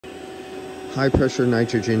High pressure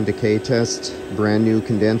nitrogen decay test, brand new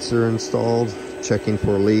condenser installed, checking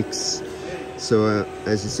for leaks. So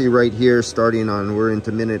as you see right here, we're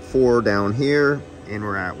into minute 4 down here, and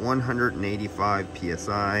we're at 185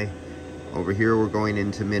 PSI. Over here, we're going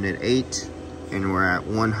into minute 8, and we're at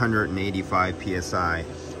 185 PSI.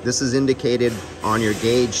 This is indicated on your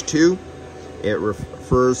gauge too. It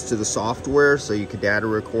refers to the software, so you could data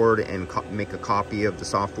record and make a copy of the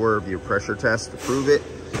software of your pressure test to prove it.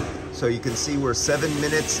 So you can see we're 7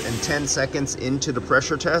 minutes and 10 seconds into the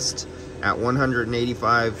pressure test at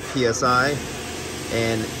 185 PSI.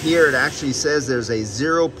 And here it actually says there's a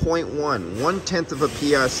 1/10 of a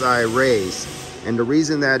PSI raise. And the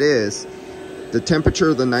reason that is, the temperature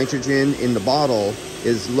of the nitrogen in the bottle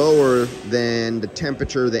is lower than the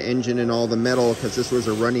temperature of the engine and all the metal, because this was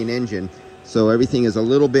a running engine. So everything is a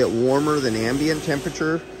little bit warmer than ambient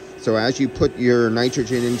temperature. So as you put your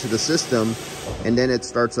nitrogen into the system and then it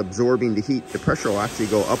starts absorbing the heat, the pressure will actually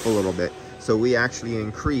go up a little bit. So we actually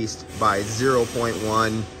increased by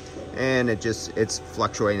 0.1, and it's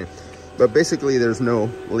fluctuating. But basically there's no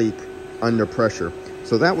leak under pressure.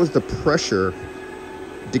 So that was the pressure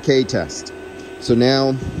decay test. So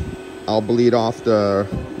now I'll bleed off the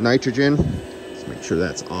nitrogen. Let's make sure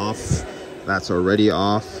that's off. That's already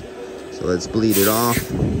off. So let's bleed it off.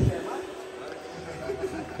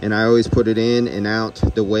 And I always put it in and out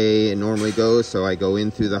the way it normally goes. So I go in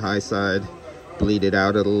through the high side, bleed it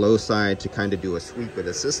out at the low side to kind of do a sweep of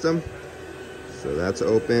the system. So that's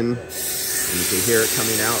open, and you can hear it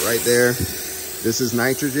coming out right there. This is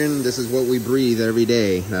nitrogen. This is what we breathe every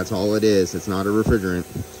day. That's all it is. It's not a refrigerant.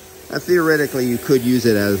 Theoretically, you could use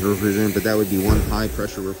it as a refrigerant, but that would be one high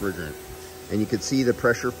pressure refrigerant. And you could see the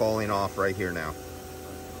pressure falling off right here now.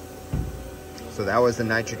 So that was the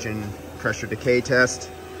nitrogen pressure decay test.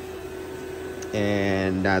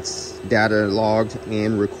 And that's data logged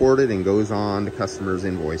and recorded and goes on the customer's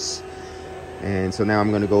invoice. And so now I'm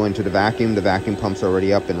going to go into the vacuum. The vacuum pump's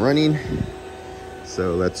already up and running.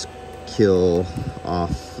 So let's kill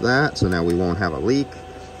off that. So now we won't have a leak.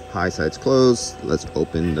 High side's closed. Let's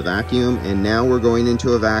open the vacuum. And now we're going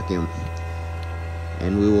into a vacuum.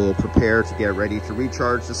 And we will prepare to get ready to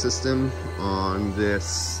recharge the system on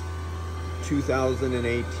this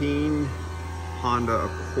 2018 Honda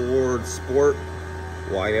Accord Sport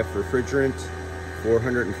YF refrigerant,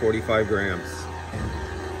 445 grams.